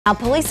Now,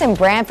 police in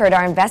Branford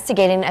are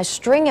investigating a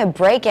string of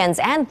break-ins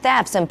and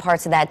thefts in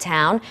parts of that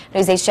town.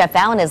 News 8's Jeff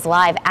Allen is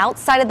live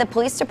outside of the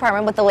police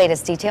department with the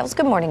latest details.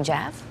 Good morning,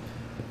 Jeff.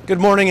 Good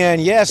morning,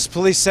 and yes,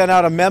 police sent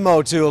out a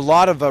memo to a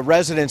lot of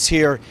residents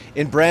here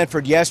in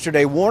Branford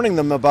yesterday, warning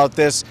them about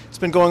this. It's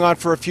been going on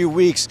for a few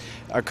weeks.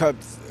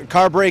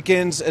 Car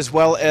break-ins as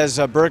well as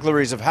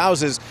burglaries of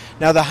houses.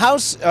 Now, the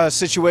house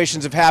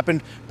situations have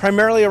happened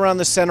primarily around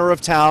the center of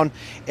town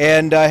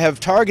and have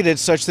targeted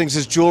such things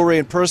as jewelry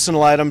and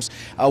personal items.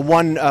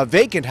 One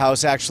vacant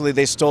house, actually,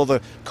 they stole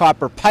the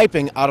copper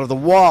piping out of the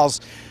walls.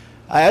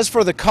 As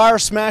for the car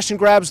smash and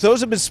grabs,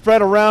 those have been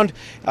spread around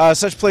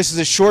such places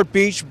as Short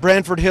Beach,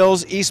 Branford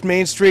Hills, East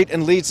Main Street,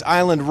 and Leeds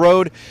Island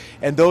Road,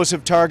 and those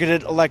have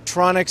targeted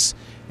electronics,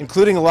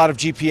 including a lot of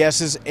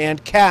GPSs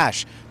and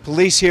cash.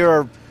 Police here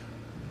are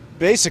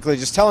basically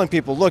just telling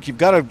people, look, you've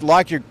got to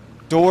lock your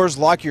doors,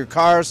 lock your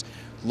cars,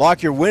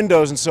 lock your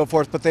windows and so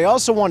forth, but they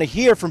also want to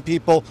hear from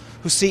people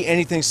who see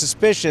anything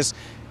suspicious.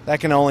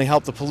 That can only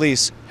help the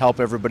police help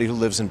everybody who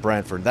lives in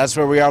Branford. That's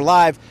where we are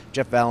live.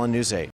 Jeff Allen, News 8.